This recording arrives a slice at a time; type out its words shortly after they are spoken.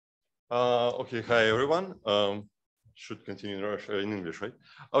Okay, hi everyone. Should continue in English, right?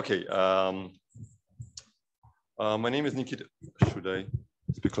 Okay. My name is Nikita. Should I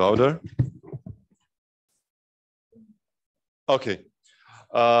speak louder? Okay.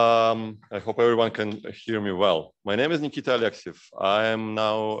 I hope everyone can hear me well. My name is Nikita Alexeev. I am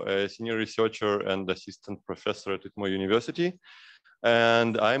now a senior researcher and assistant professor at ITMO University,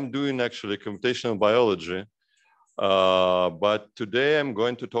 and I'm doing actually computational biology. But today I'm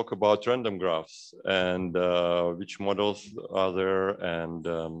going to talk about random graphs and which models are there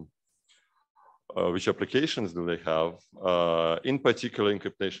and which applications do they have, in particular in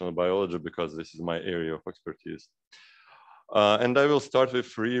computational biology, because this is my area of expertise. And I will start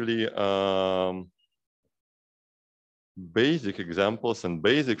with really basic examples and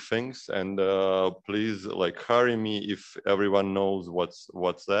basic things. And please hurry me if everyone knows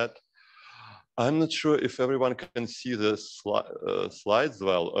what's that. I'm not sure if everyone can see the slides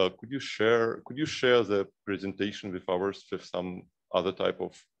well. Could you share the presentation with ours with some other type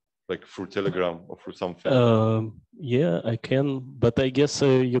of through Telegram or through something? Yeah, I can, but I guess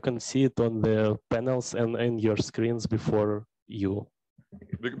you can see it on the panels and in your screens before you.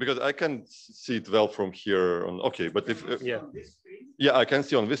 Because I can see it well from here on. Okay, but if yeah, I can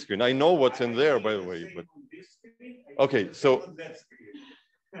see on this screen. I know what's in there, by the way. But okay, so.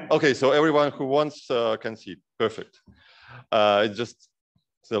 Okay, so everyone who wants can see it. Perfect. It's just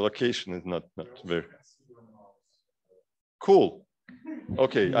the location is not very cool.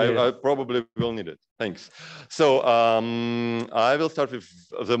 Okay, yeah. I probably will need it. Thanks. So I will start with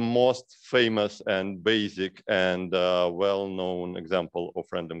the most famous and basic and well-known example of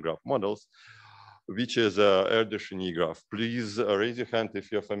random graph models, which is Erdős-Enyi graph. Please raise your hand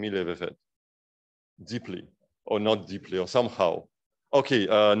if you're familiar with it. Deeply or not deeply or somehow. Okay,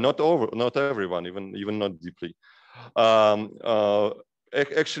 not everyone, even not deeply.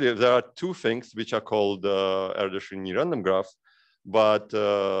 Actually, there are two things which are called Erdős-Enyi random graphs, but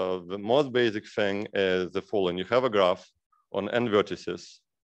the most basic thing is the following: you have a graph on n vertices,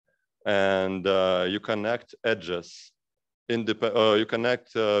 and you connect edges. You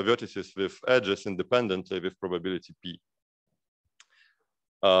connect vertices with edges independently with probability p.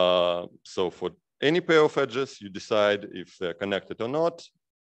 So for any pair of edges, you decide if they're connected or not,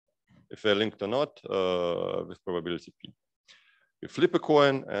 if they're linked or not, with probability p. You flip a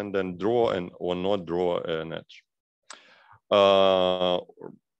coin and then draw or not draw an edge. Or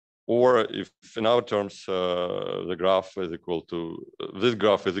if in our terms, the graph is equal to, this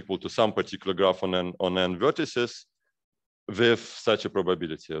graph is equal to some particular graph on n vertices with such a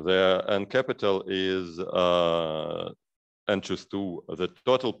probability. There n capital is n choose 2, the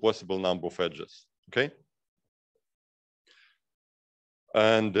total possible number of edges. Okay,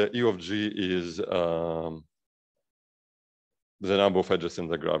 and E of G is the number of edges in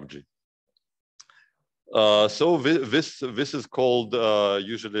the graph G. So this is called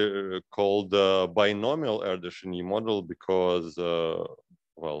usually called binomial Erdős-Enyi model because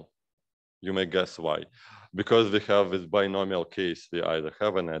well, you may guess why. Because we have this binomial case, we either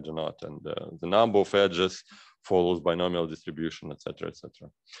have an edge or not, and the number of edges follows binomial distribution, etc., etc.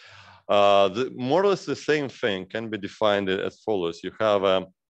 More or less the same thing can be defined as follows. You have a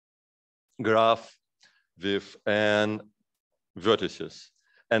graph with n vertices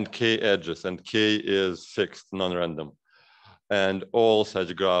and k edges, and k is fixed, non-random. And all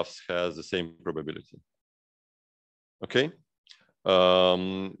such graphs has the same probability. Okay?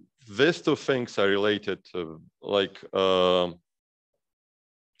 These two things are related to,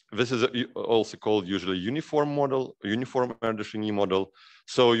 this is also called usually uniform model, uniform Erdős-Enyi model.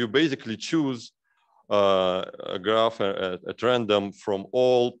 So you basically choose a graph at random from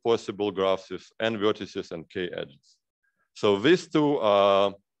all possible graphs with n vertices and k edges. So these two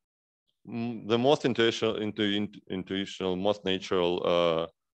are the most intuitional, most natural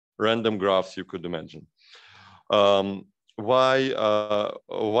random graphs you could imagine. While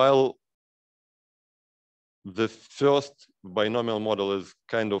the first binomial model is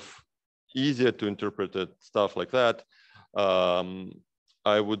kind of easier to interpret it, stuff like that,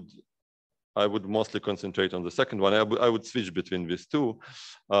 I would mostly concentrate on the second one. I would switch between these two.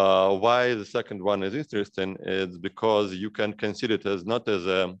 Why the second one is interesting is because you can consider it as not as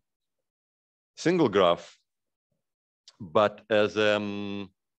a single graph, but as a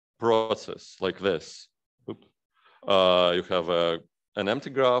process like this. You have an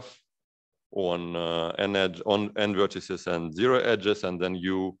empty graph on n vertices and 0 edges, and then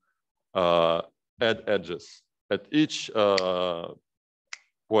you add edges at each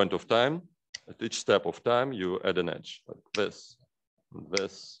point of time. At each step of time, you add an edge like this,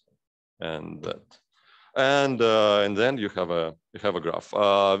 and that. and then you have a graph.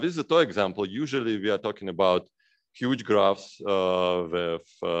 This is a toy example. Usually we are talking about huge graphs with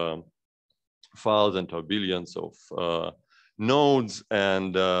thousands or billions of nodes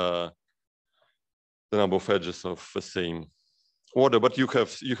and the number of edges of the same order. But you have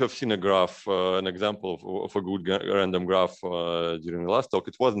seen a graph, an example of a good random graph during the last talk.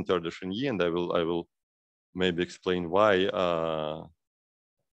 It wasn't enyi, and I will maybe explain why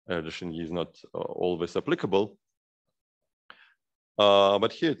enyi is not always applicable.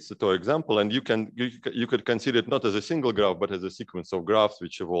 But here it's a toy example, and you could consider it not as a single graph, but as a sequence of graphs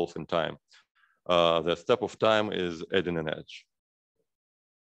which evolve in time. The step of time is adding an edge.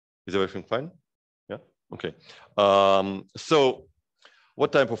 Is everything fine? Yeah. Okay. So,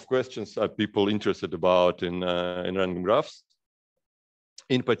 what type of questions are people interested about in random graphs?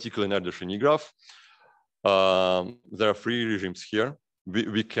 In particular, in enyi graph, there are three regimes here.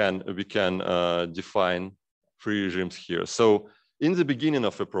 We can define three regimes here. So, in the beginning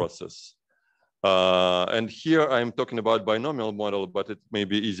of a process, and here I'm talking about binomial model, but it may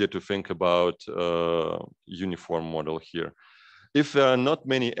be easier to think about uniform model here. If there are not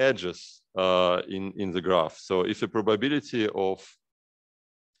many edges in the graph, so if the probability of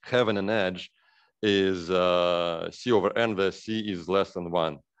having an edge is C over n, where C is less than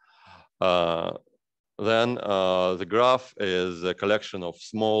 1, then the graph is a collection of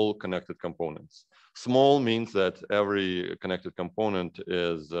small connected components. Small means that every connected component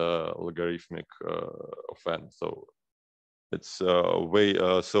is logarithmic of n. So it's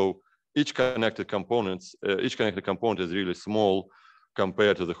so each connected component is really small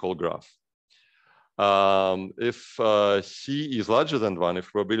compared to the whole graph. If C is larger than 1,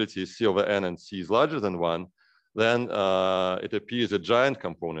 if probability is C over n and C is larger than 1, then it appears a giant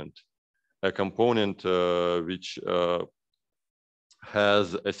component, a component which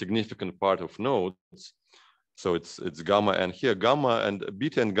has a significant part of nodes. So it's gamma, and here gamma and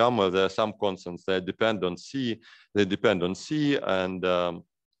beta and gamma, there are some constants that depend on C. They depend on C, and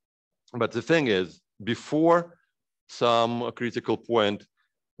but the thing is, before some critical point,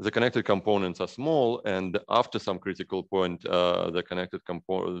 the connected components are small, and after some critical point, the connected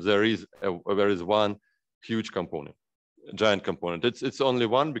component, there is one huge component, giant component. It's only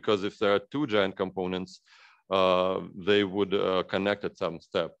one because if there are two giant components, they would connect at some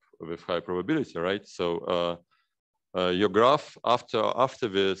step with high probability, right? So your graph after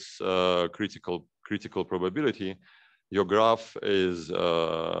this critical probability, your graph is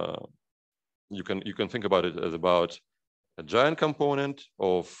you can think about it as about a giant component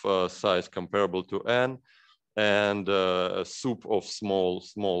of size comparable to n, and a soup of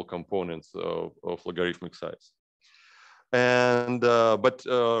small components of logarithmic size. And but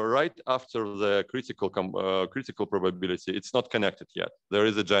right after the critical probability, it's not connected yet. There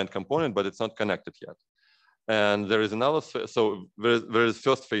is a giant component, but it's not connected yet. And there is another, so there is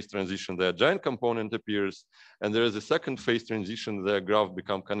first phase transition, the giant component appears, and there is a second phase transition, the graph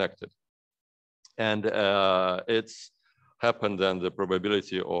become connected. And it's happened then the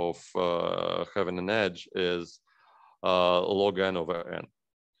probability of having an edge is log n over n.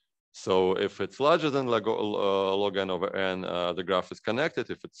 So if it's larger than log n over n, the graph is connected.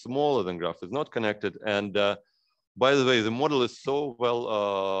 If it's smaller, then graph is not connected. And by the way, the model is so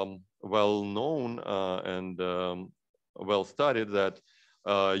well known and well studied that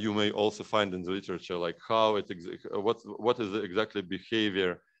you may also find in the literature like how it what is the exactly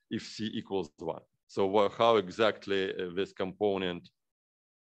behavior if C equals 1. So how exactly this component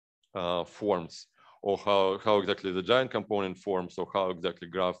forms, or how exactly the giant component forms, or how exactly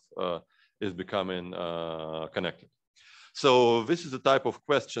graph is becoming connected. So this is the type of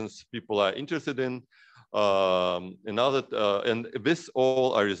questions people are interested in. And this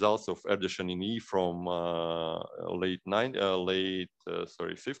all are results of Erdős and enyi from late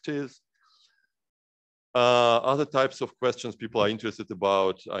 50s. Other types of questions people are interested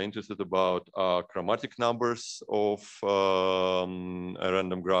about chromatic numbers of a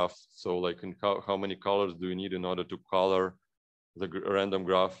random graph. So like in how many colors do you need in order to color the random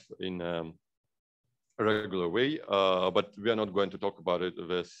graph in a regular way? But we are not going to talk about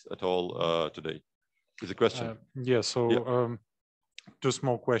this at all today. Is a question? Yeah, so two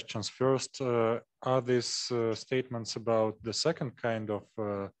small questions. First, are these statements about the second kind of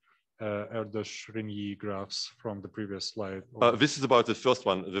Erdős-enyi graphs from the previous slide? This is about the first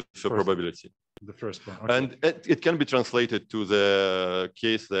one, the probability. The first one. Okay. And it can be translated to the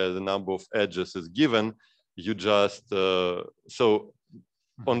case that the number of edges is given. You just, so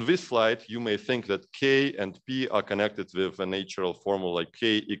on this slide, you may think that K and P are connected with a natural formula like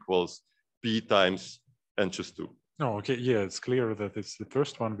K equals P times n choose 2. No, okay, yeah, it's clear that it's the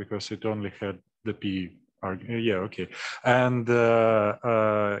first one because it only had the P. Yeah, okay. And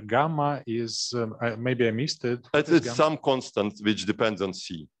gamma is, maybe I missed it. It's some constant which depends on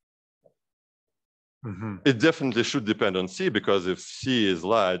C. Mm-hmm. It definitely should depend on C, because if C is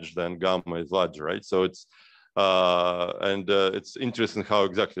large, then gamma is larger, right? So it's, it's interesting how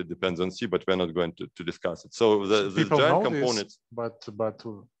exactly it depends on C, but we're not going to discuss it. So the giant components. But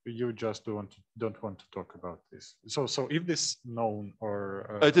you just don't want to talk about this. So if this known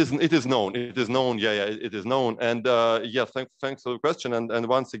or it is known. It is known. Yeah, it is known. And yeah, thanks for the question. And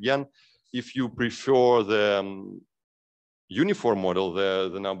once again, if you prefer the uniform model,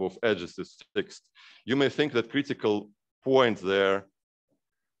 the number of edges is fixed. You may think that critical point there,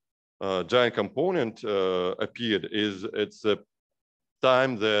 giant component appeared, it's a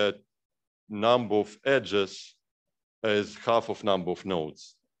time the number of edges is half of number of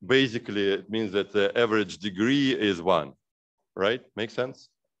nodes. Basically, it means that the average degree is 1, right? Make sense?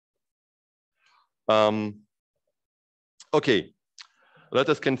 Okay. Let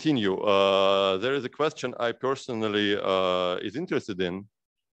us continue. There is a question I personally is interested in,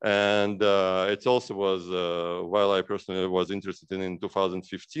 and it also was, while I personally was interested in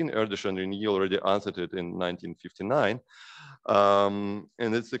 2015, Erdős and Enyi already answered it in 1959. And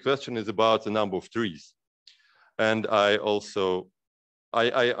the question is about the number of trees. And I also,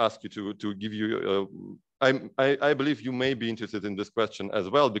 I ask you to give you, I believe you may be interested in this question as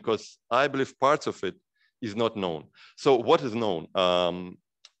well, because I believe parts of it is not known. So what is known?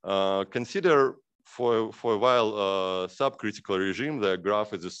 Consider for a while subcritical regime. The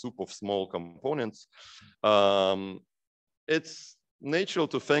graph is a soup of small components. It's natural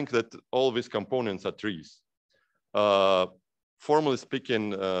to think that all these components are trees. Formally speaking,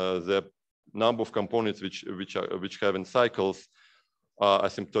 the number of components which have in cycles are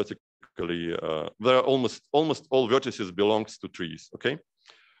asymptotically, there are almost all vertices belongs to trees. Okay,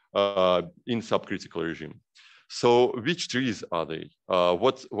 in subcritical regime. So which trees are they?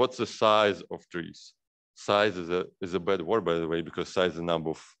 What's the size of trees? Size is a bad word, by the way, because size is the number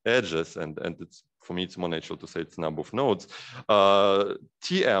of edges, and it's, for me, it's more natural to say it's the number of nodes.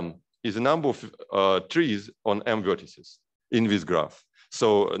 Tm is the number of trees on M vertices in this graph.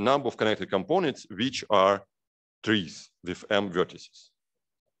 So a number of connected components which are trees with M vertices.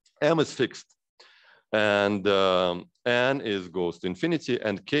 M is fixed, and n goes to infinity,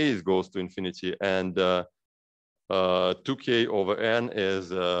 and k goes to infinity, and 2k over n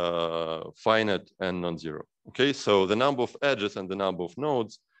is finite and non-zero. Okay, so the number of edges and the number of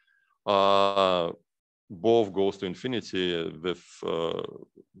nodes both goes to infinity with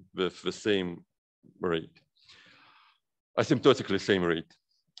the same rate, asymptotically same rate.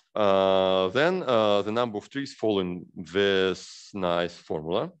 Then the number of trees fall in this nice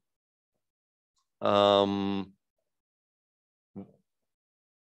formula.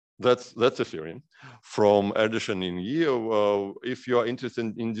 That's a theorem from Erdős and Enyi. If you are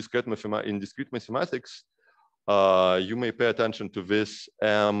interested in discrete mathematics, you may pay attention to this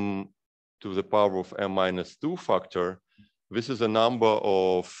m to the power of m minus 2 factor. This is a number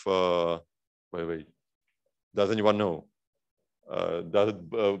of, wait, does anyone know? Does it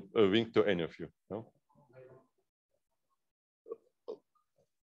ring to any of you? No?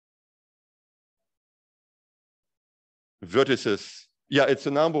 Vertices. Yeah, it's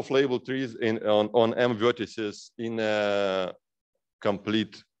a number of labeled trees on M vertices in a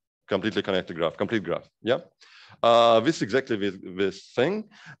completely connected graph, complete graph. Yeah, this is exactly this thing,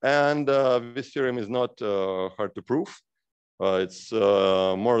 and this theorem is not hard to prove. It's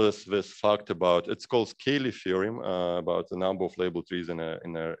more or less this fact about, it's called Cayley theorem, about the number of labeled trees in a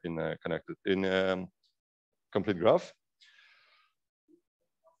complete graph.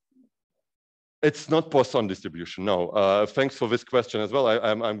 It's not Poisson distribution, no. Thanks for this question as well.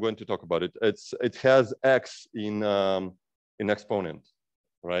 I'm going to talk about it. It has x in exponent,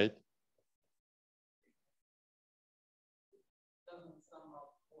 right?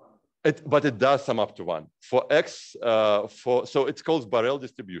 But it does sum up to 1. For x, so it's called Borel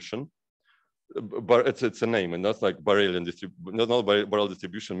distribution. But it's a name, and that's like Borelian distribution. Not Borel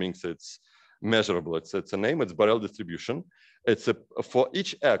distribution means it's measurable. It's a name. It's Borel distribution. It's for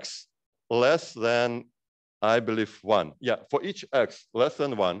each x less than, I believe, 1. Yeah, for each x less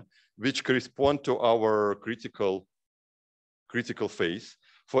than 1, which correspond to our critical phase.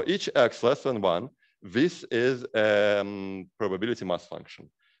 For each x less than 1, this is a probability mass function,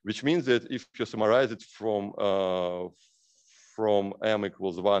 which means that if you summarize it from m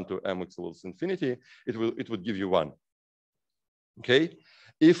equals 1 to m equals infinity, it would give you 1. Okay,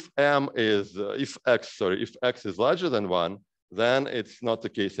 if x is larger than 1, then it's not the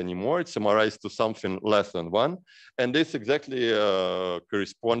case anymore. It's summarized to something less than 1, and this exactly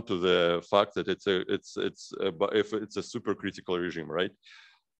corresponds to the fact that if it's a supercritical regime, right?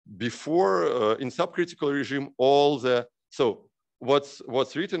 Before in subcritical regime, so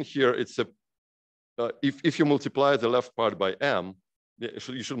what's written here, it's a if you multiply the left part by m,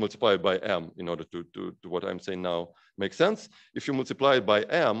 you should multiply it by m in order to what I'm saying now make sense. If you multiply it by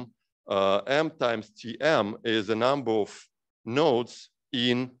m, m times tm is the number of nodes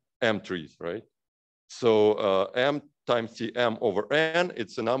in M trees, right? So m times tm over n,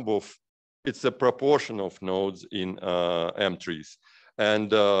 it's a proportion of nodes in M trees.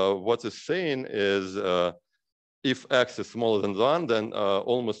 And what it's saying is if x is smaller than 1, then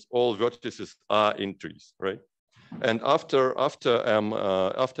almost all vertices are in trees, right? And after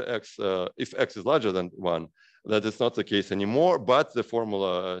x, if x is larger than 1, that is not the case anymore, but the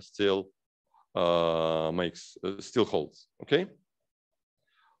formula still still holds, okay?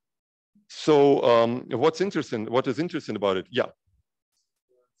 So what is interesting about it? Yeah.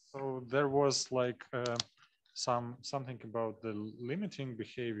 So there was like something about the limiting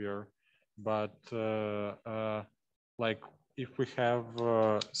behavior, but like if we have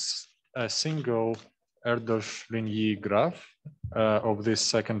a single Erdős-Ligny graph of this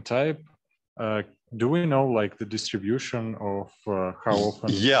second type, do we know like the distribution of how often?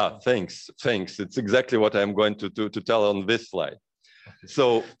 Yeah, thanks. It's exactly what I'm going to tell on this slide. Okay.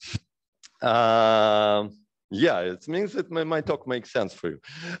 So yeah, it means that my talk makes sense for you.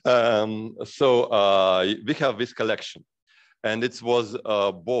 So we have this collection, and it was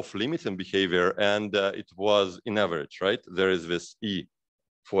both limiting behavior and it was in average, right? There is this E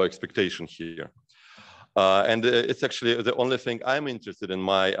for expectation here. And it's actually the only thing I'm interested in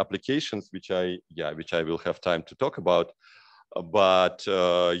my applications, which I will have time to talk about. But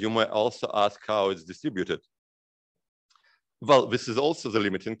you might also ask how it's distributed. Well, this is also the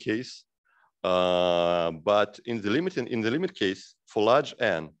limiting case, but in the limit case for large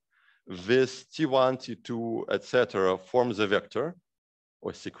n, this T1, T2, etc. forms a vector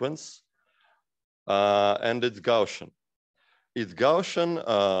or sequence, and it's Gaussian. It's Gaussian.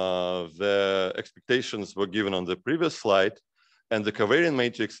 The expectations were given on the previous slide, and the covariant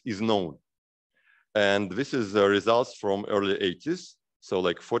matrix is known. And this is the results from early 80s, so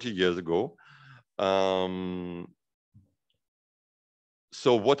like 40 years ago.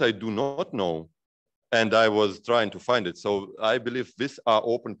 So what I do not know, and I was trying to find it, so I believe these are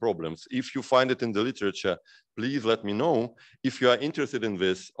open problems. If you find it in the literature, please let me know. If you are interested in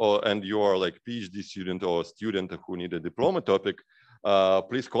this, and you are like PhD student or student who need a diploma topic,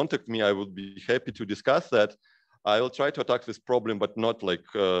 please contact me. I would be happy to discuss that. I will try to attack this problem, but not like,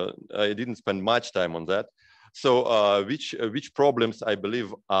 I didn't spend much time on that. So which problems I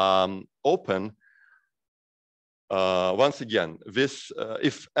believe are open? Once again, this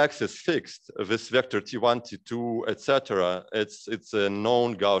if x is fixed, this vector T1, T2, etc., it's a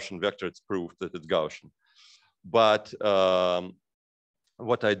known Gaussian vector. It's proved that it's Gaussian. But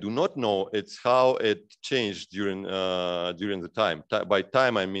what I do not know is how it changed during the time. By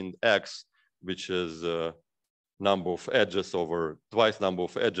time I mean x, which is number of edges over twice number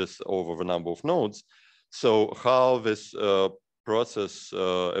of edges over the number of nodes. So how this process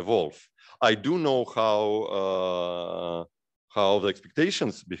evolve. I do know how the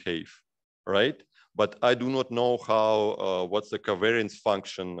expectations behave, right? But I do not know how what's the covariance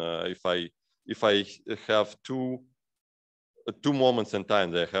function if I have two moments in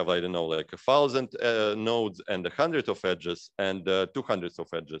time. They have, I don't know, like 1,000 nodes and 100 of edges and 200 of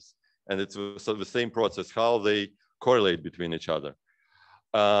edges, and it's so the same process. How they correlate between each other.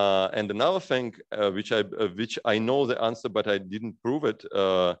 And another thing which I know the answer, but I didn't prove it.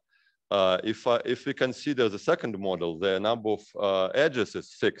 If we consider the second model, the number of edges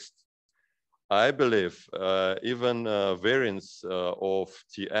is fixed. I believe even variance of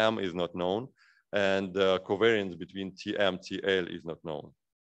Tm is not known, and covariance between Tm, Tl is not known.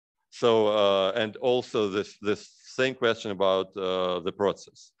 So and also this same question about the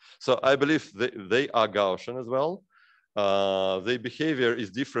process. So I believe they are Gaussian as well. Their behavior is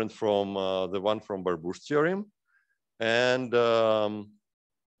different from the one from Barbush's theorem, and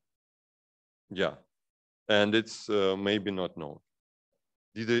yeah, and it's maybe not known.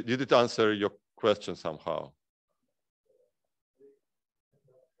 Did it answer your question somehow?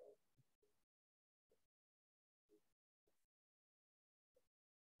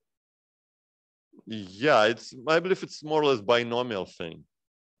 Yeah, I believe it's more or less binomial thing.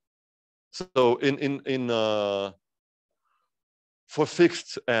 So for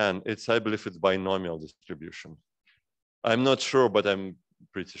fixed n, I believe it's binomial distribution. I'm not sure, but I'm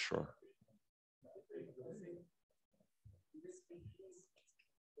pretty sure.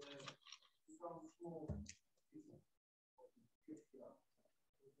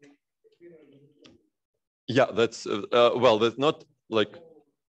 Yeah, that's well, that's not like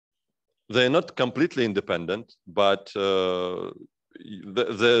they're not completely independent, but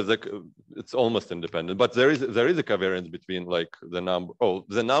it's almost independent. But there is a covariance between like the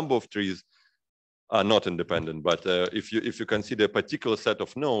number of trees are not independent. But if you consider a particular set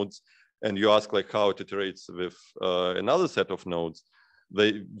of nodes and you ask like how it iterates with another set of nodes,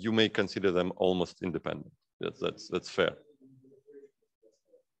 you may consider them almost independent. That's fair.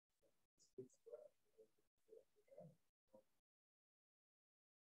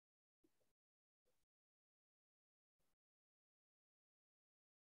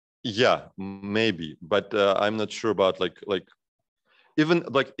 Yeah, maybe, but I'm not sure about even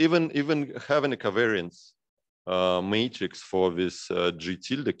having a covariance matrix for this G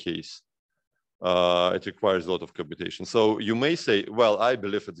tilde case. It requires a lot of computation. So you may say, well, I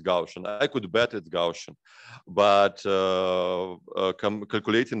believe it's Gaussian. I could bet it's Gaussian, but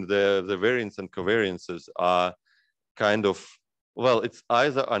calculating the variance and covariances are kind of, well, it's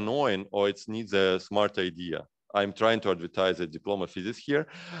either annoying or it needs a smart idea. I'm trying to advertise a diploma physics here,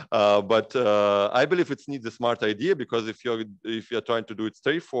 but I believe it needs a smart idea, because if you're trying to do it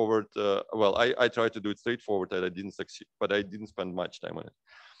straightforward, well, I tried to do it straightforward and I didn't succeed, but I didn't spend much time on it.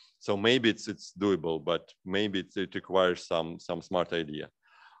 So maybe it's doable, but maybe it requires some smart idea.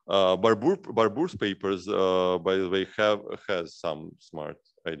 Barbour's papers, by the way, has some smart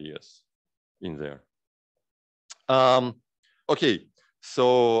ideas in there. Okay,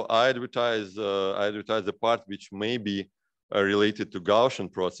 so I advertise the part which may be related to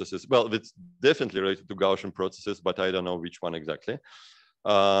Gaussian processes. Well, it's definitely related to Gaussian processes, but I don't know which one exactly.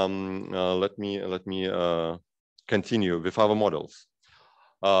 Let me continue with our models.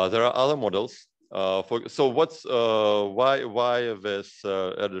 There are other models. So what's why this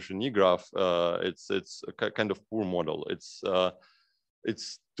Erdős-Enyi graph? It's a kind of poor model.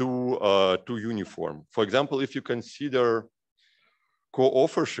 It's too uniform. For example, if you consider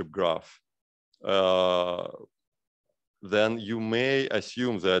co-authorship graph, then you may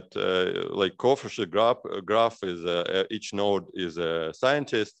assume that like co-authorship graph is each node is a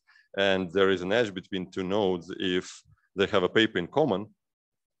scientist, and there is an edge between two nodes if they have a paper in common.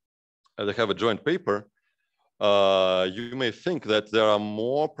 They have a joint paper. You may think that there are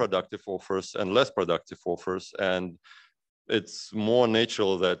more productive authors and less productive authors, and it's more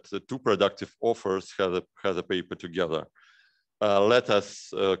natural that the two productive authors have a paper together. Let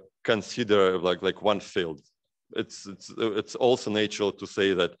us consider like one field. It's also natural to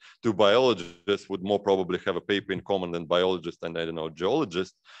say that two biologists would more probably have a paper in common than biologists and, I don't know,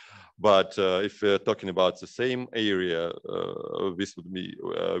 geologists. But if we're talking about the same area, this could be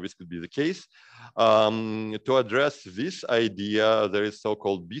the case. To address this idea, there is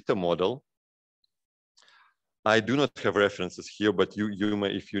so-called beta model. I do not have references here, but you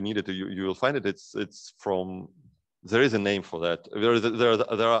may, if you need it, you will find it. It's from, there is a name for that.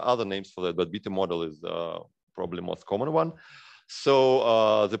 There are other names for that, but beta model is probably the most common one.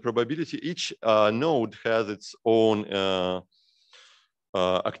 So the probability, each node has its own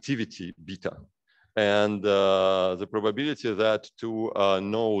activity beta, and the probability that two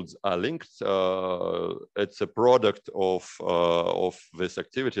nodes are linked, it's a product of these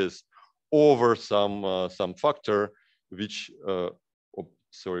activities over some factor, which oh,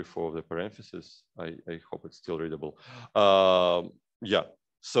 sorry for the parenthesis. I hope it's still readable. Yeah.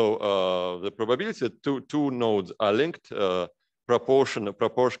 So the probability that two nodes are linked kind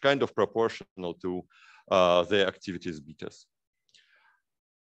of proportional to their activities betas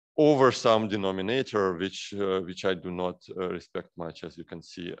over some denominator, which I do not respect much, as you can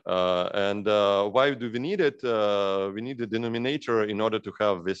see. And why do we need it? We need the denominator in order to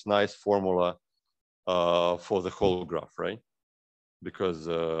have this nice formula for the whole graph, right? Because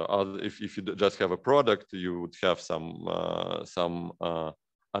if you just have a product, you would have some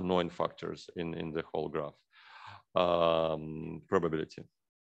unknown factors in the whole graph probability.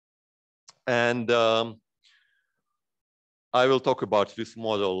 And I will talk about this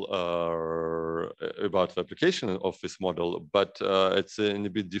model, about the application of this model, but it's in a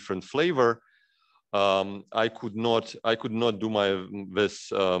bit different flavor. I could not do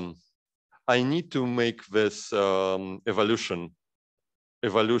this. I need to make this evolution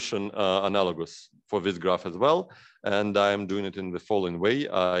analogous for this graph as well, and I'm doing it in the following way.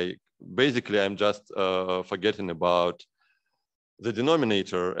 I'm just forgetting about the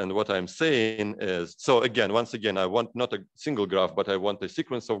denominator, and what I'm saying is, so again, once again, I want not a single graph, but I want a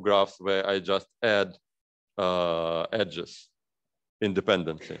sequence of graphs where I just add edges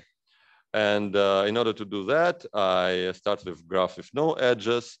independently. And in order to do that, I start with graph with no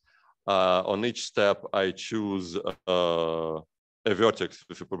edges. On each step, I choose a vertex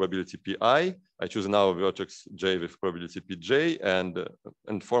with a probability pi. I choose now a vertex j with probability pj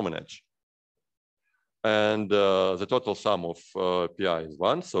and form an edge. And the total sum of pi is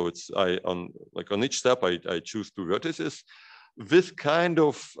 1. So it's on each step I choose 2 vertices. This kind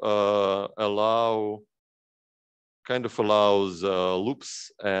of allows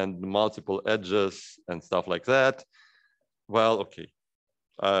loops and multiple edges and stuff like that. Well, okay,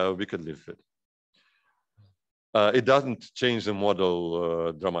 we could live with it. It doesn't change the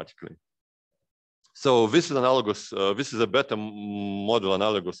model dramatically. So this is analogous. This is a better model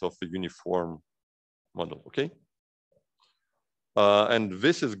analogous of the uniform model. Okay. And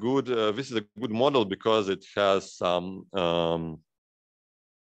this is good. This is a good model because it has some.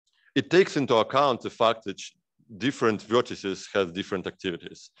 It takes into account the fact that different vertices have different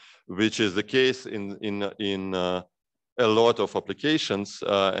activities, which is the case in a lot of applications,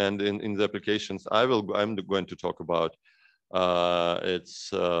 and in the applications I'm going to talk about, it's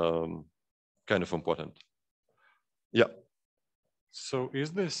kind of important. Yeah. So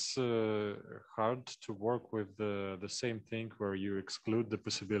is this hard to work with the same thing where you exclude the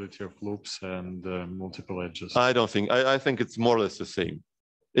possibility of loops and multiple edges? I don't think. I think it's more or less the same.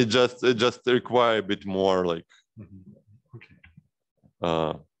 It just requires a bit more like. Okay.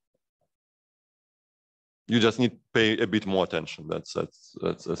 You just need to pay a bit more attention. That's it.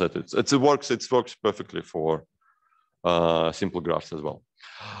 It works perfectly for simple graphs as well.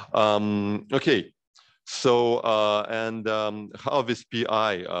 Okay, so how this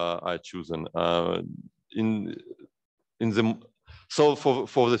pi I chosen so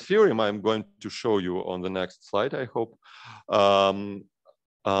for the theorem I'm going to show you on the next slide. I hope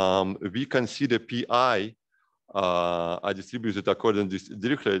we consider pi are distributed according to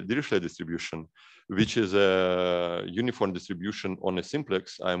Dirichlet distribution, which is a uniform distribution on a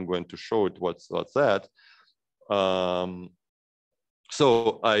simplex. I'm going to show it what's that.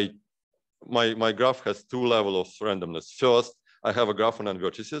 So my graph has 2 levels of randomness. First, I have a graph on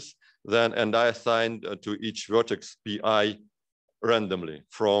vertices, and I assign to each vertex pi randomly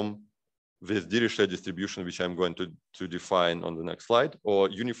from this Dirichlet distribution, which I'm going to define on the next slide, or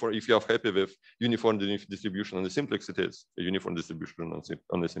uniform. If you are happy with uniform distribution on the simplex, it is a uniform distribution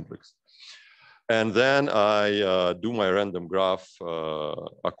on the simplex. And then I do my random graph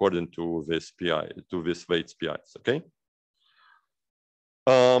according to this pi, to this weights pi's. Okay.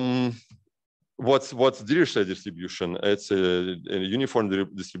 What's Dirichlet distribution? It's a uniform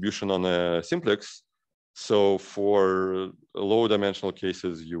distribution on a simplex. So for low dimensional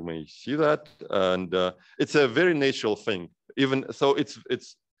cases, you may see that, and it's a very natural thing. Even so,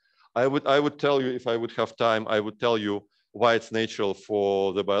 I would tell you, if I would have time, I would tell you why it's natural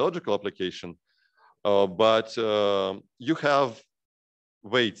for the biological application. But you have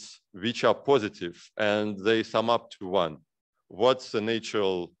weights which are positive and they sum up to 1. What's the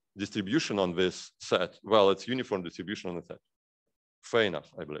natural distribution on this set? Well, it's uniform distribution on the set. Fair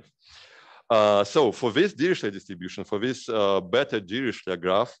enough, I believe. So for this Dirichlet distribution, for this better Dirichlet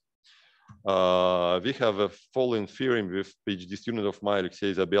graph, we have a following theorem with PhD student of mine,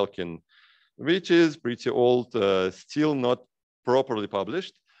 Alexey Zabelkin, which is pretty old, still not properly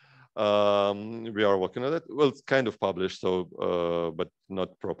published. We are working on it. Well, it's kind of published, so but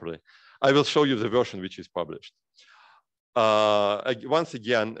not properly. I will show you the version which is published. Once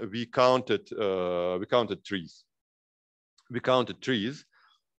again, we counted trees. We counted trees.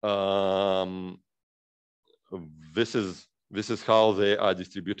 This is how they are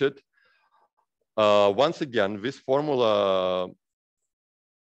distributed. Once again, this formula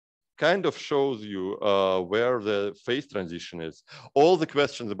kind of shows you where the phase transition is. All the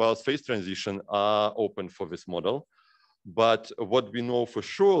questions about phase transition are open for this model, but what we know for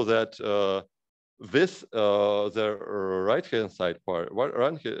sure that the right-hand side part,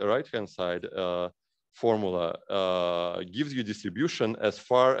 right-hand side formula gives you distribution as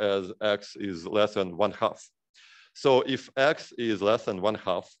far as x is less than 1/2. So if x is less than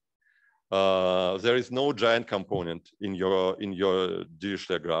 1/2, there is no giant component in your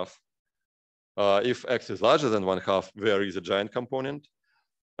Dirichlet graph. If x is larger than 1/2, there is a giant component.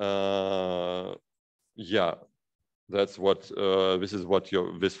 Yeah, that's what this is what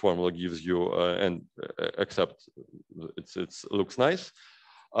this formula gives you, and except it looks nice.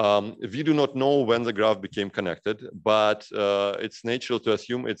 We do not know when the graph became connected, but it's natural to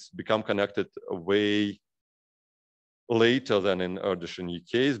assume it's become connected way later than in Erdős-Enyi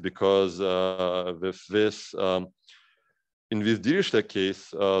case, because with this, in this Dirichlet case,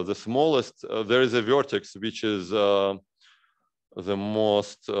 the smallest, there is a vertex which is the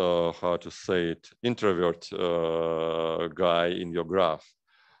most, how to say it, introvert guy in your graph.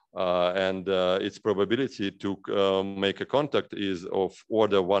 and its probability to make a contact is of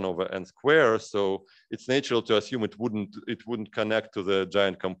order 1/n squared. So it's natural to assume it wouldn't connect to the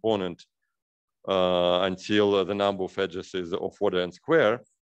giant component until the number of edges is of order n squared.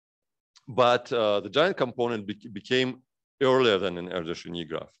 But the giant component became earlier than an Erdős-Enyi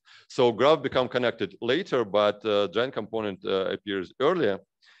graph. So graph become connected later, but giant component appears earlier.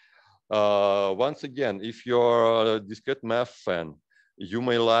 Once again, if you're a discrete math fan, you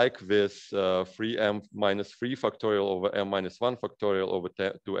may like this 3m minus 3 factorial over m minus 1 factorial over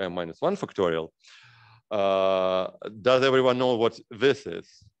 2m minus 1 factorial. Does everyone know what this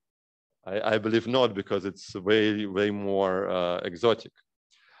is? I believe not, because it's way, way more exotic.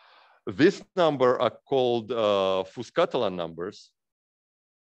 This number are called Fus-Catalan numbers.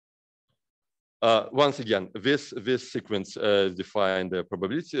 Once again, this sequence defines the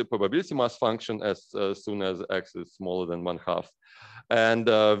probability mass function as soon as x is smaller than 1/2. And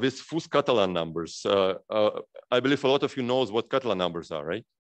these Fus-Catalan numbers, I believe a lot of you knows what Catalan numbers are, right?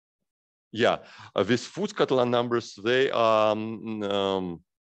 Yeah, these Fus-Catalan numbers, they are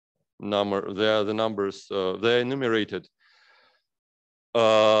the numbers, they're enumerated.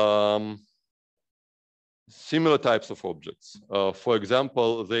 Similar types of objects. For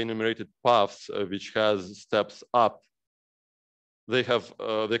example, the enumerated paths, which has steps up. They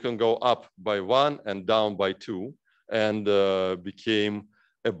can go up by 1 and down by 2, and became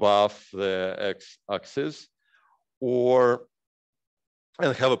above the x-axis,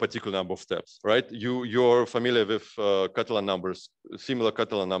 and have a particular number of steps, right? You're familiar with Catalan numbers, similar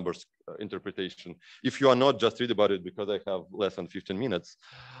Catalan numbers interpretation. If you are not, just read about it, because I have less than 15 minutes.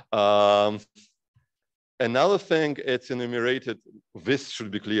 Another thing, it's enumerated, this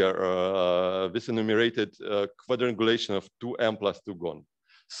should be clear, this enumerated quadrangulation of 2m plus 2 gon.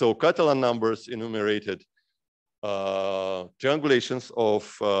 So Catalan numbers enumerated triangulations of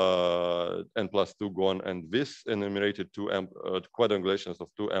n plus 2 gon, and this enumerated quadrangulations of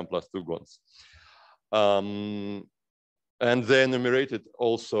 2m plus 2 gons. And they enumerated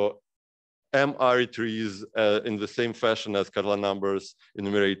also M-array trees in the same fashion as Catalan numbers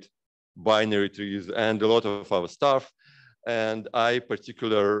enumerate binary trees and a lot of other stuff. And I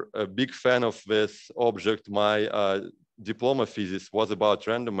particular a big fan of this object. My diploma thesis was about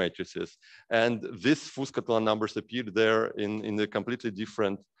random matrices, and these Fus-Catalan numbers appeared there in a completely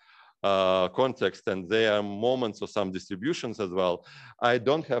different context, and they are moments of some distributions as well. I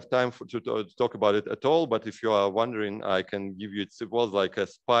don't have time to talk about it at all, but if you are wondering, I can give you, it was like a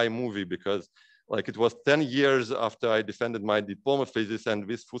spy movie, because like it was 10 years after I defended my diploma thesis, and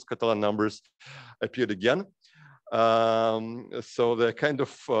these Fus-Catalan numbers appeared again. So they're kind of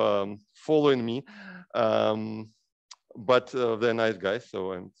following me, but they're nice guys, so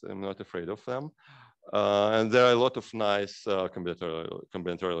I'm not afraid of them. And there are a lot of nice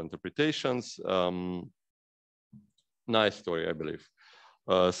combinatorial interpretations. Nice story, I believe.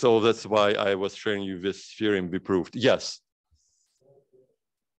 So that's why I was sharing you this theorem we proved. Yes.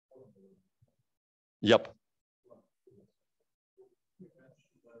 Yep.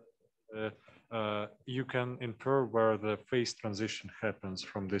 You can infer where the phase transition happens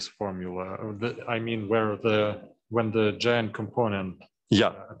from this formula. I mean, when the giant component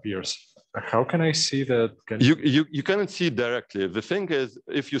appears. How can I see that? You cannot see it directly. The thing is,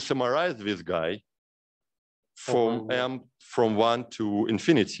 if you summarize this guy from from 1 to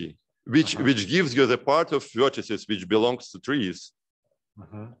infinity, which gives you the part of vertices which belongs to trees.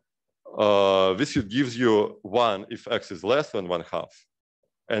 This gives you 1 if x is less than 1/2,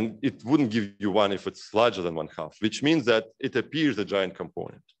 and it wouldn't give you 1 if it's larger than 1/2, which means that it appears a giant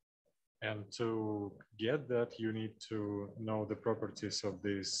component. And to get that, you need to know the properties of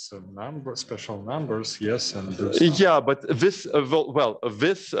these special numbers, yes, and yeah, but this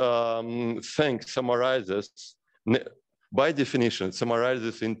this thing summarizes, by definition,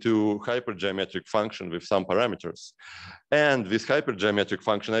 summarizes into hypergeometric function with some parameters. And this hypergeometric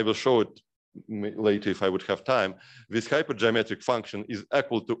function, I will show it later if I would have time. This hypergeometric function is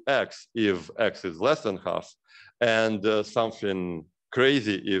equal to x if x is less than 1/2, and something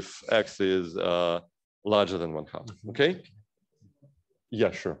crazy if x is larger than 1/2. Okay?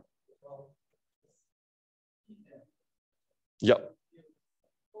 Yeah, sure. Yep.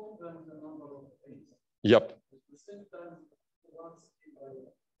 Yep.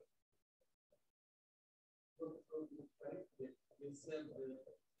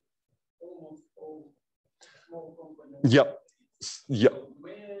 Yep. Yep.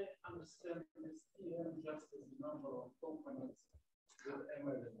 May I understand this theorem just as the number of components with m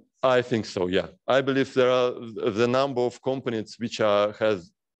elements? I think so, yeah. I believe there are the number of components which has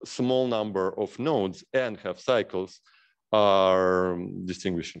small number of nodes and have cycles are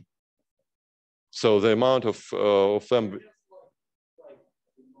distinguishing. So the amount of them.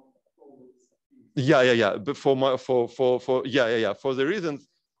 Yeah. But for the reasons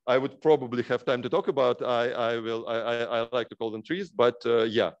I would probably have time to talk about, I like to call them trees. But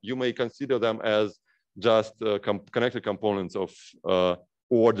yeah, you may consider them as just connected components of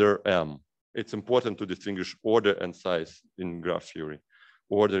order M. It's important to distinguish order and size in graph theory.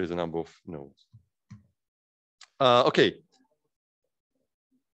 Order is a number of nodes. Okay.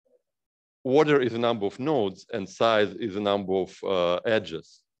 Order is a number of nodes and size is a number of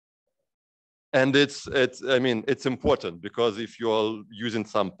edges. And it's important because if you're using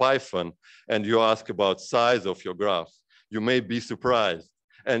some Python and you ask about size of your graph, you may be surprised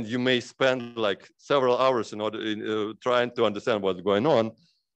and you may spend like several hours in order trying to understand what's going on.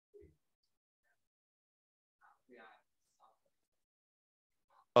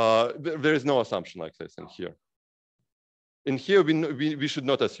 There is no assumption like this in here. In here, we should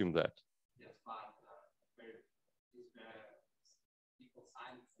not assume that.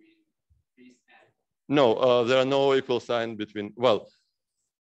 No, there are no equal sign between, well,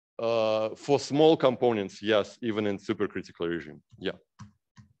 for small components, yes, even in supercritical regime, yeah.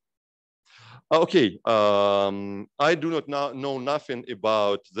 Okay, I do not know nothing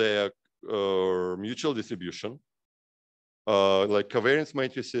about their mutual distribution. Like covariance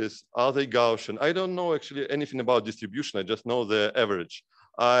matrices, are they Gaussian? I don't know actually anything about distribution. I just know the average.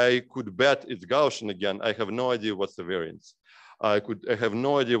 I could bet it's Gaussian again. I have no idea what's the variance. I have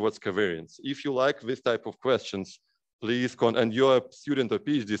no idea what's covariance. If you like this type of questions, please and you're a student or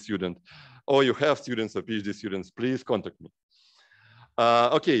PhD student, or you have students or PhD students, please contact me.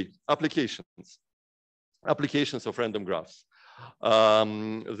 Okay, applications. Applications of random graphs.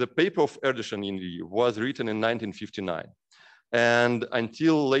 The paper of Erdős and enyi was written in 1959. And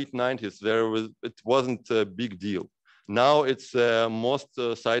until late 90s, it wasn't a big deal. Now it's the most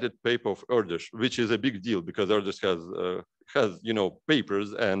cited paper of Erdős, which is a big deal because Erdős has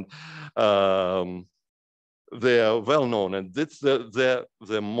papers and they are well known, and it's the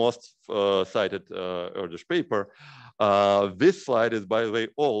most cited Erdős paper. This slide is, by the way,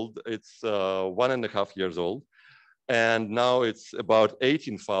 old. It's 1.5 years old, and now it's about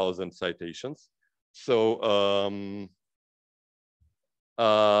 18,000 citations. So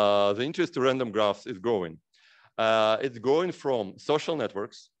the interest to random graphs is growing. It's growing from social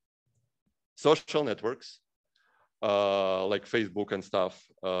networks, like Facebook and stuff,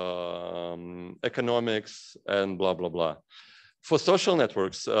 economics, and blah, blah, blah. For social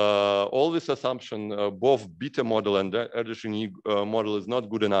networks, all this assumption, both beta model and Erdős and enyi model is not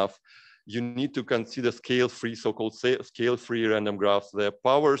good enough. You need to consider scale-free, so-called scale-free random graphs. The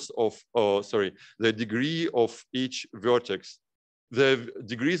powers of, the degree of each vertex, the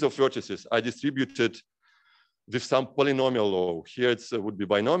degrees of vertices are distributed with some polynomial law. Here it would be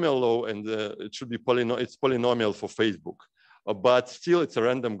binomial law, and it should be polynomial for Facebook. But still, it's a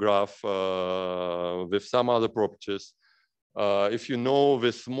random graph with some other properties. If you know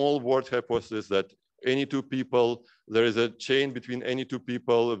the small word hypothesis that any two people, there is a chain between any two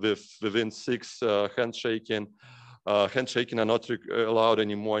people within 6 handshaking. Handshaking are not allowed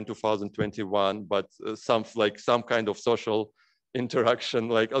anymore in 2021, but some kind of social interaction,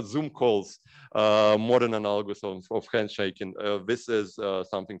 like Zoom calls, modern analogs of handshaking. This is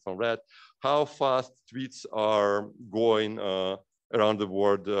something from that. How fast tweets are going around the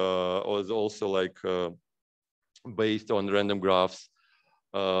world is also like based on random graphs.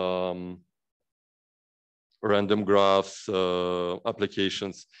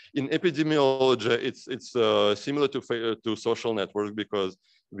 Applications. In epidemiology, it's similar to social networks because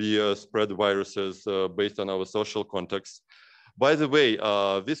we spread viruses based on our social context. By the way,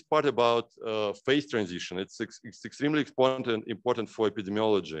 this part about phase transition, it's extremely important for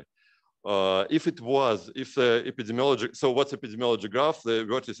epidemiology. If epidemiology, so what's epidemiology graph? The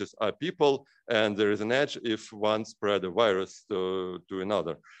vertices are people, and there is an edge if one spread a virus to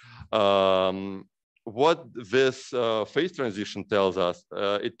another. What this phase transition tells us,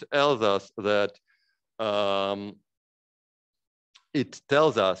 it tells us that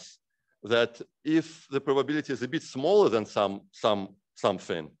if the probability is a bit smaller than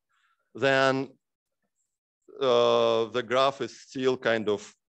something, then the graph is still kind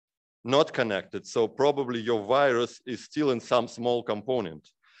of not connected. So probably your virus is still in some small component.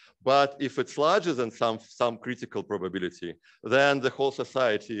 But if it's larger than some critical probability, then the whole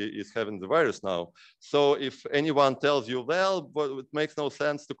society is having the virus now. So if anyone tells you, well, but it makes no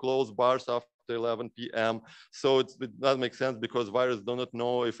sense to close bars after 11 p.m. So it doesn't make sense because virus do not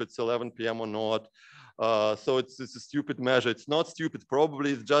know if it's 11 p.m. or not. So it's a stupid measure. It's not stupid.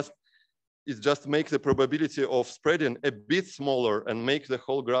 Probably it's just is just make the probability of spreading a bit smaller and make the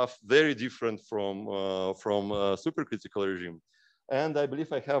whole graph very different from supercritical regime. And I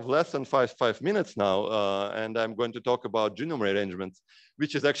believe I have less than five minutes now, and I'm going to talk about genome rearrangements,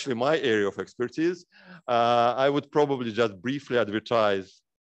 which is actually my area of expertise. I would probably just briefly advertise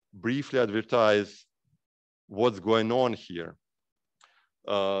what's going on here.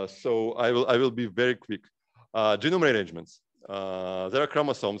 So I will be very quick. Genome rearrangements. There are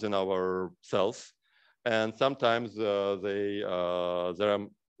chromosomes in our cells, and sometimes there are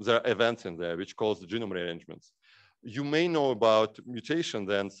events in there which cause the genome rearrangements. You may know about mutation,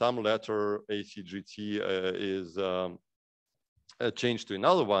 then some letter ACGT is changed to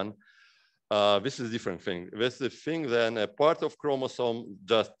another one. This is a different thing. This is the thing, then a part of chromosome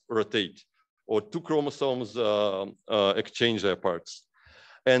just rotate, or two chromosomes exchange their parts.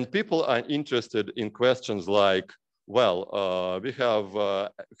 And people are interested in questions like, well, we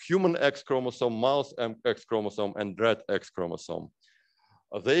have human X chromosome, mouse X chromosome, and rat X chromosome.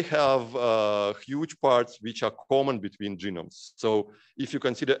 They have huge parts which are common between genomes. So if you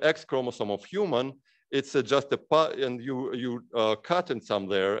consider X chromosome of human, it's just a part, and you cut in some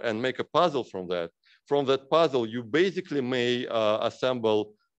there and make a puzzle from that. From that puzzle, you basically may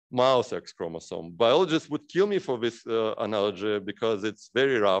assemble mouse X chromosome. Biologists would kill me for this analogy because it's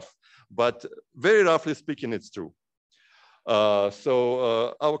very rough, but very roughly speaking, it's true.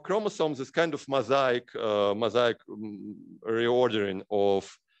 So our chromosomes is kind of mosaic reordering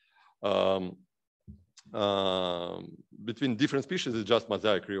of between different species is just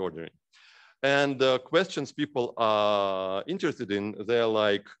mosaic reordering. And the questions people are interested in, they're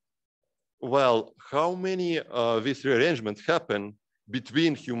like, well, how many of these rearrangements happen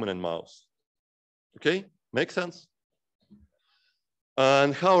between human and mouse? Okay, makes sense?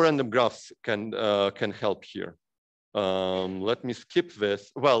 And how random graphs can help here? Let me skip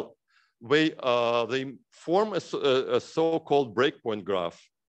this. Well, they form a so-called breakpoint graph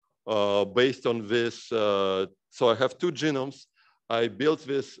based on this. So I have two genomes. I built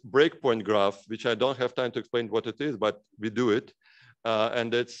this breakpoint graph, which I don't have time to explain what it is, but we do it.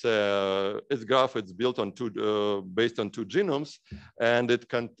 And it's graph. It's built on based on two genomes, and it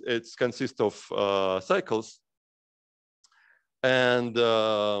consists of cycles. And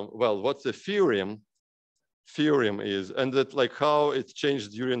well, what's the theorem? Theorem is, and that like how it's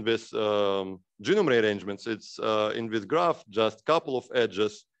changed during this genome rearrangements. It's in this graph, just couple of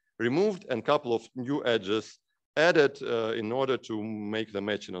edges removed and couple of new edges added in order to make the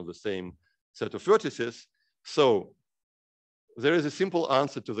matching of the same set of vertices. So there is a simple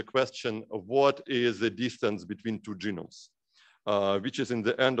answer to the question of what is the distance between two genomes, which is in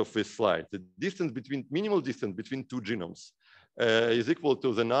the end of this slide. The distance between, minimal distance between two genomes is equal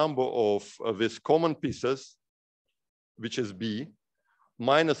to the number of these common pieces, which is B,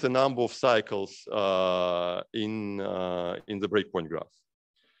 minus the number of cycles in the breakpoint graph,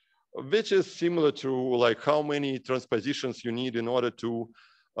 which is similar to like how many transpositions you need in order to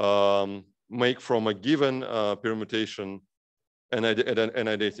make from a given permutation an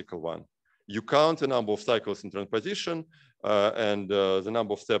identical one. You count the number of cycles in transposition and the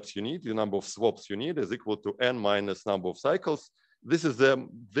number of steps you need, the number of swaps you need is equal to n minus number of cycles. This is a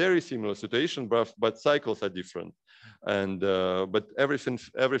very similar situation, but cycles are different. And but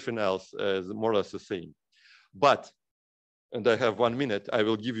everything else is more or less the same. But, and I have 1 minute, I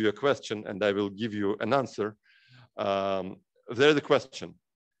will give you a question and I will give you an answer. There's a question.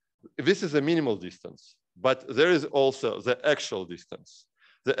 This is a minimal distance, but there is also the actual distance.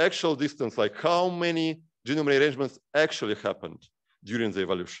 The actual distance, like how many genome rearrangements actually happened during the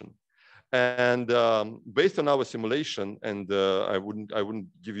evolution. And based on our simulation, and I wouldn't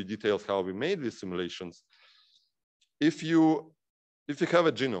give you details how we made these simulations. If you have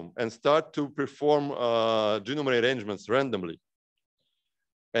a genome and start to perform genome rearrangements randomly,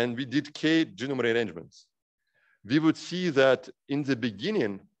 and we did k genome rearrangements, we would see that in the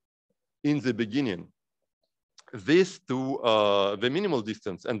beginning, these two, the minimal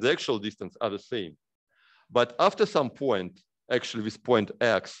distance and the actual distance are the same. But after some point, actually this point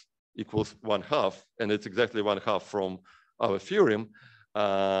x equals 1/2, and it's exactly 1/2 from our theorem,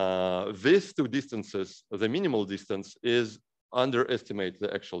 these two distances, the minimal distance is underestimate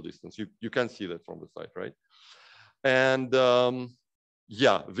the actual distance. You can see that from the side, right? And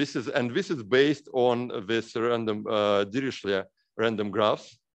yeah, this is based on this random Dirichlet random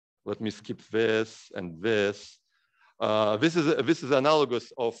graphs. Let me skip this and this. This is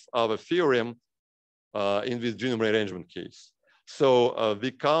analogous of our theorem in this genome rearrangement case. So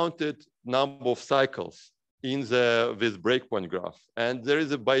we counted number of cycles in this breakpoint graph, and there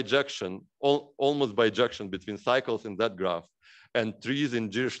is a bijection, almost bijection between cycles in that graph and trees in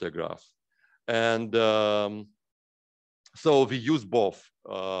Dirichlet graph. And so we use both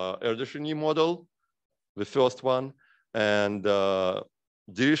Erdős-Enyi model, the first one, and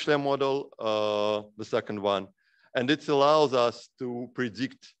Dirichlet model, the second one. And it allows us to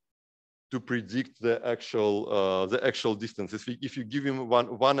predict the actual distance. If you give him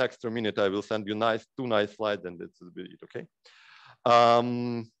one extra minute, I will send you two nice slides, and it's it, okay?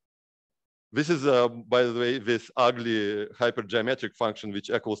 This is, by the way, this ugly hypergeometric function which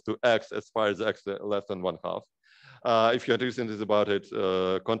equals to x as far as x less than 1/2. If you're interested about it,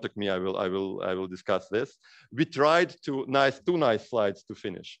 contact me. I will discuss this. We tried two nice slides to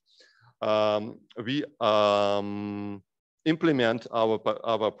finish. We implement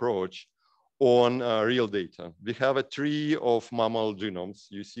our approach on real data. We have a tree of mammal genomes.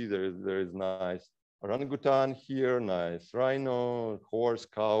 You see there is nice orangutan here, nice rhino, horse,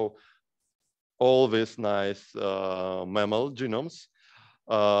 cow, all these nice mammal genomes.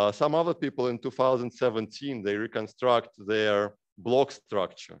 Some other people in 2017, they reconstruct their block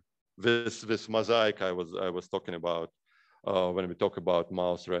structure. This mosaic I was talking about when we talk about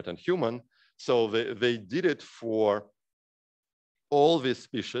mouse, rat, and human. So they did it for all these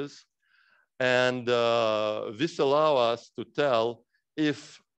species. And this allows us to tell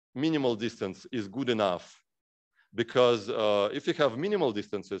if minimal distance is good enough. Because if you have minimal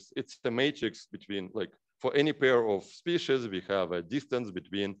distances, it's a matrix between, like, for any pair of species, we have a distance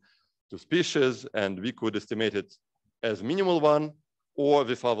between two species, and we could estimate it as minimal one or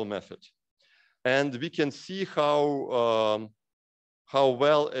with other method. And we can see how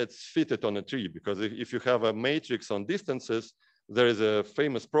well it's fitted on a tree, because if you have a matrix on distances, there is a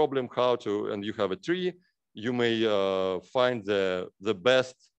famous problem and you have a tree, you may find the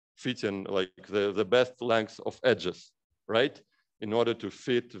best fitting, like the best length of edges, right? In order to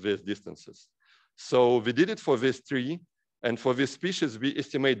fit these distances. So we did it for this tree, and for this species, we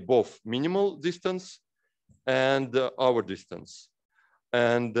estimate both minimal distance and our distance.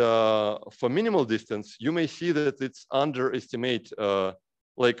 And for minimal distance, you may see that it's underestimate,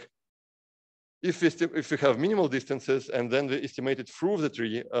 like if we have minimal distances and then we estimate it through the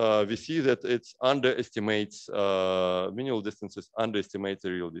tree, we see that it's underestimates, minimal distances underestimate the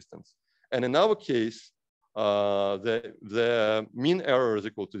real distance. And in our case, the mean error is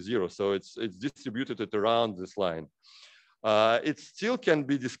equal to 0. So it's distributed at around this line. It still can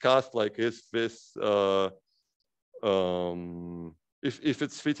be discussed, like, is this, if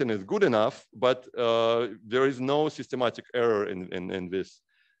its fitting is good enough, but there is no systematic error in this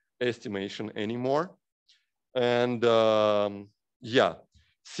estimation anymore. And yeah,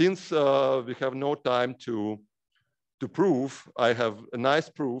 since we have no time to prove, I have a nice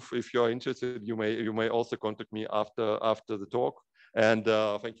proof. If you're interested, you may also contact me after the talk. And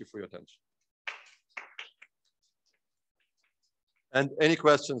thank you for your attention. And any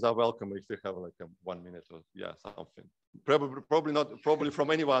questions are welcome if you have like 1 minute or something. Probably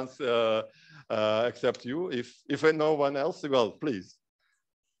from anyone except you. If no one else, well, please.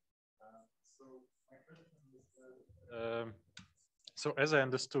 So as I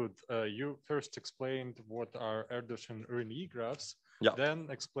understood, you first explained what are Erdős and enyi graphs, then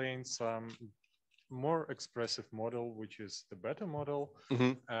explained some more expressive model, which is the beta model,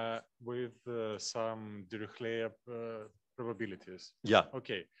 with some Dirichlet probabilities. Yeah.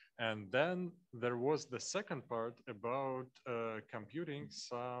 Okay. And then there was the second part about computing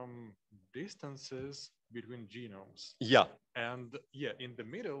some distances between genomes. Yeah. And in the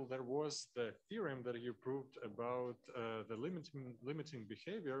middle, there was the theorem that you proved about the limiting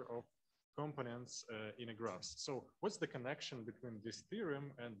behavior of components in a graph. So what's the connection between this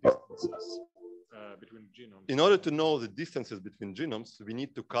theorem and distances between genomes? In order to know the distances between genomes, we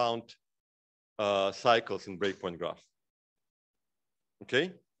need to count cycles in breakpoint graph.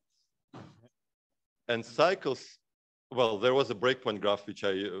 Okay? And cycles, well, there was a breakpoint graph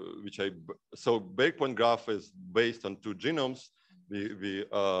so breakpoint graph is based on two genomes. We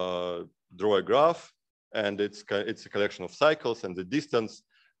draw a graph, and it's a collection of cycles, and the distance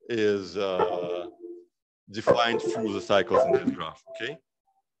is defined through the cycles in this graph. Okay.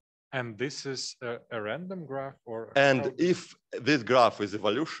 And this is a random graph, or? And if this graph is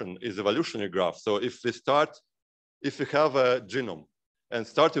evolutionary graph, so if we have a genome and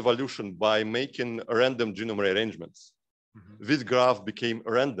start evolution by making random genome rearrangements, this graph became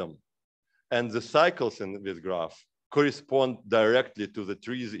random, and the cycles in this graph correspond directly to the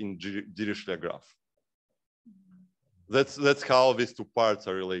trees in Dirichlet graph. That's how these two parts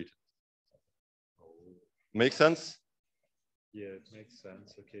are related. Make sense? Yeah, it makes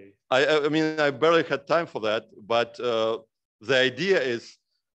sense. Okay. I mean, I barely had time for that, but the idea is,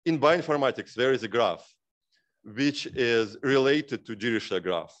 in bioinformatics, there is a graph which is related to Dirichlet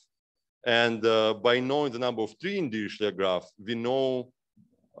graph. And by knowing the number of trees in Dirichlet graph, we know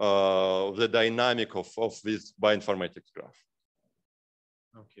the dynamic of this bioinformatics graph.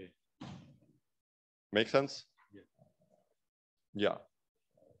 Okay. Make sense? Yeah. Yeah.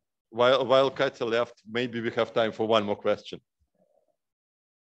 While Katya left, maybe we have time for one more question.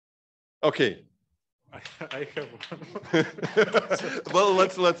 Okay. I have one. Well,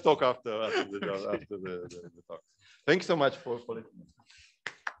 let's talk after the talk. Thanks so much for listening.